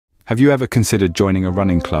Have you ever considered joining a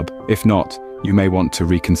running club? If not, you may want to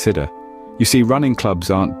reconsider. You see, running clubs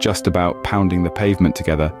aren't just about pounding the pavement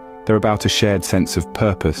together. They're about a shared sense of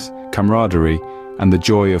purpose, camaraderie, and the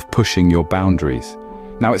joy of pushing your boundaries.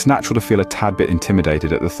 Now, it's natural to feel a tad bit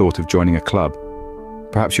intimidated at the thought of joining a club.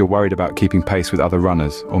 Perhaps you're worried about keeping pace with other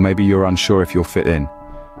runners, or maybe you're unsure if you'll fit in.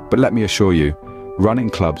 But let me assure you, running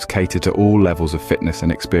clubs cater to all levels of fitness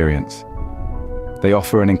and experience. They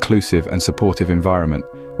offer an inclusive and supportive environment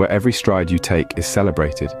where every stride you take is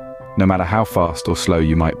celebrated, no matter how fast or slow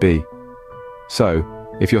you might be. So,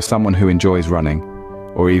 if you're someone who enjoys running,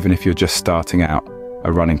 or even if you're just starting out,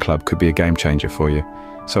 a running club could be a game changer for you.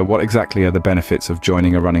 So what exactly are the benefits of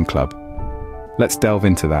joining a running club? Let's delve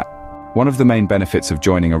into that. One of the main benefits of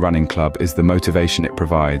joining a running club is the motivation it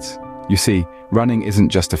provides. You see, running isn't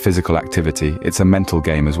just a physical activity, it's a mental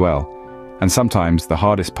game as well. And sometimes the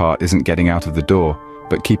hardest part isn't getting out of the door,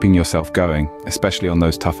 but keeping yourself going, especially on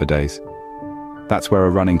those tougher days. That's where a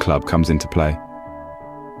running club comes into play.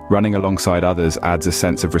 Running alongside others adds a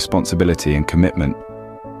sense of responsibility and commitment.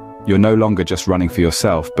 You're no longer just running for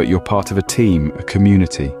yourself, but you're part of a team, a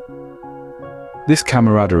community. This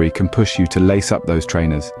camaraderie can push you to lace up those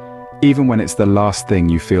trainers, even when it's the last thing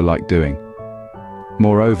you feel like doing.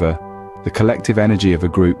 Moreover, the collective energy of a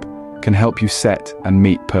group can help you set and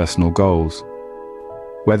meet personal goals.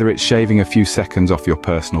 Whether it's shaving a few seconds off your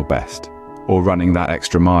personal best, or running that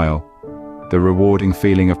extra mile, the rewarding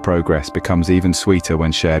feeling of progress becomes even sweeter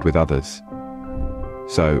when shared with others.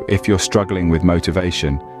 So, if you're struggling with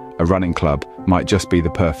motivation, a running club might just be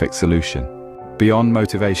the perfect solution. Beyond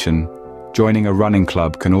motivation, joining a running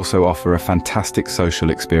club can also offer a fantastic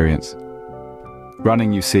social experience.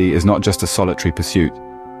 Running, you see, is not just a solitary pursuit.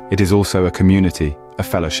 It is also a community, a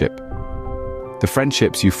fellowship. The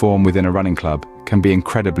friendships you form within a running club can be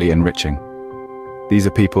incredibly enriching. These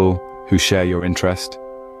are people who share your interest,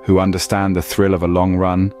 who understand the thrill of a long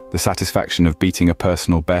run, the satisfaction of beating a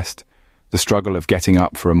personal best, the struggle of getting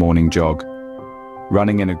up for a morning jog.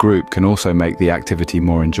 Running in a group can also make the activity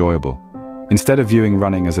more enjoyable. Instead of viewing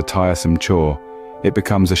running as a tiresome chore, it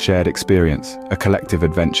becomes a shared experience, a collective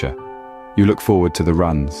adventure. You look forward to the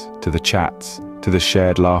runs, to the chats, to the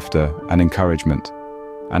shared laughter and encouragement.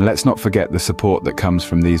 And let's not forget the support that comes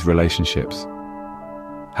from these relationships.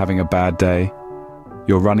 Having a bad day,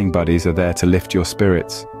 your running buddies are there to lift your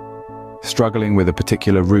spirits. Struggling with a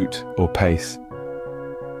particular route or pace,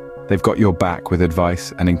 they've got your back with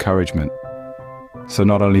advice and encouragement. So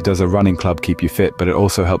not only does a running club keep you fit, but it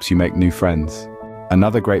also helps you make new friends.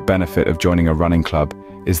 Another great benefit of joining a running club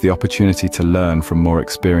is the opportunity to learn from more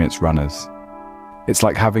experienced runners. It's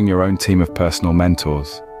like having your own team of personal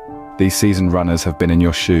mentors. These seasoned runners have been in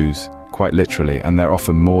your shoes, quite literally, and they're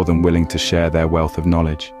often more than willing to share their wealth of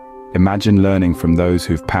knowledge. Imagine learning from those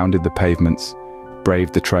who've pounded the pavements,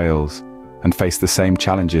 braved the trails, and faced the same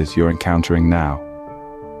challenges you're encountering now.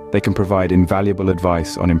 They can provide invaluable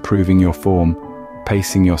advice on improving your form,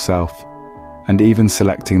 pacing yourself, and even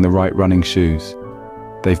selecting the right running shoes.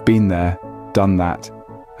 They've been there, done that,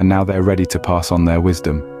 and now they're ready to pass on their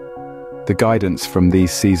wisdom. The guidance from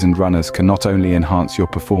these seasoned runners can not only enhance your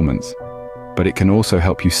performance, but it can also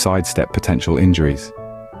help you sidestep potential injuries.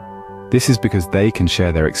 This is because they can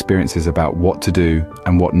share their experiences about what to do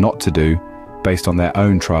and what not to do based on their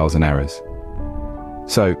own trials and errors.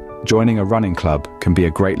 So, joining a running club can be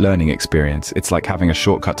a great learning experience. It's like having a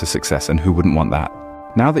shortcut to success, and who wouldn't want that?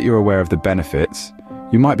 Now that you're aware of the benefits,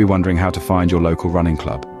 you might be wondering how to find your local running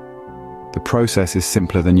club. The process is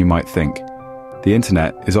simpler than you might think. The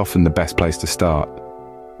internet is often the best place to start.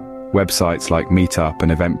 Websites like Meetup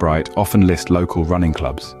and Eventbrite often list local running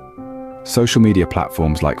clubs. Social media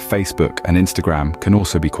platforms like Facebook and Instagram can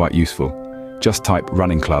also be quite useful. Just type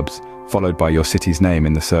running clubs, followed by your city's name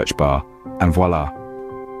in the search bar, and voila.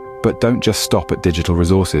 But don't just stop at digital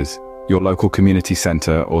resources. Your local community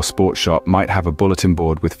center or sports shop might have a bulletin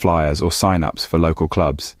board with flyers or sign-ups for local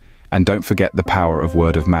clubs. And don't forget the power of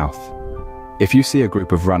word of mouth. If you see a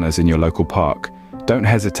group of runners in your local park, don't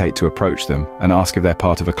hesitate to approach them and ask if they're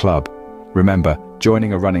part of a club. Remember,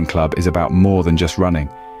 joining a running club is about more than just running.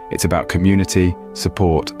 It's about community,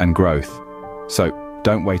 support, and growth. So,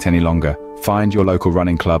 don't wait any longer. Find your local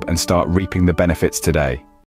running club and start reaping the benefits today.